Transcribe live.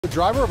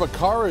driver of a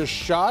car is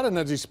shot, and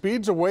as he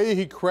speeds away,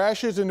 he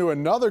crashes into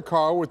another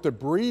car with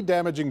debris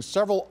damaging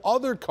several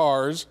other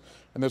cars.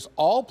 And this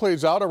all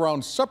plays out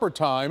around supper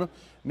time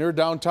near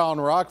downtown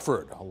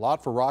Rockford. A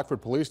lot for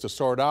Rockford police to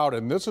sort out,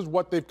 and this is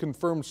what they've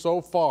confirmed so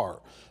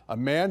far. A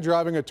man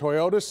driving a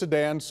Toyota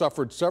sedan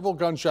suffered several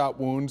gunshot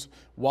wounds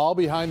while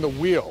behind the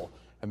wheel,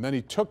 and then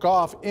he took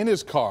off in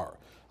his car.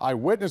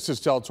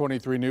 Eyewitnesses tell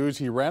 23 News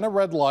he ran a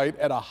red light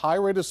at a high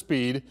rate of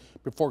speed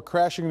before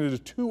crashing into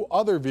two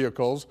other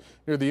vehicles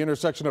near the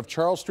intersection of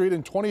Charles Street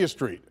and 20th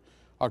Street.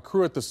 A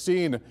crew at the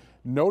scene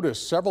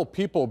noticed several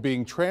people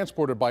being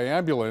transported by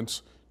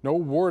ambulance. No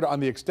word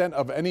on the extent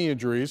of any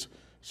injuries.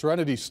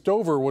 Serenity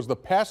Stover was the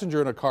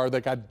passenger in a car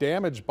that got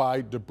damaged by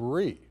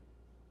debris.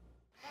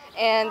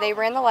 And they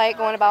ran the light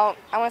going about,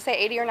 I want to say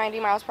 80 or 90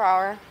 miles per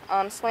hour,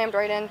 slammed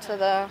right into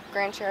the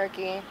Grand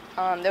Cherokee.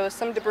 There was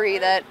some debris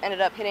that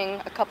ended up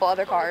hitting a couple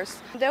other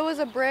cars. There was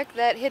a brick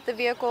that hit the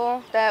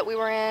vehicle that we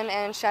were in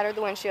and shattered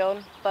the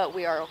windshield, but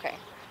we are okay.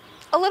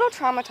 A little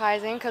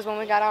traumatizing because when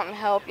we got out and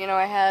helped,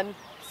 I had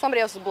somebody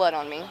else's blood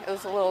on me. It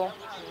was a little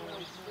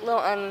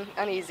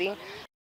uneasy.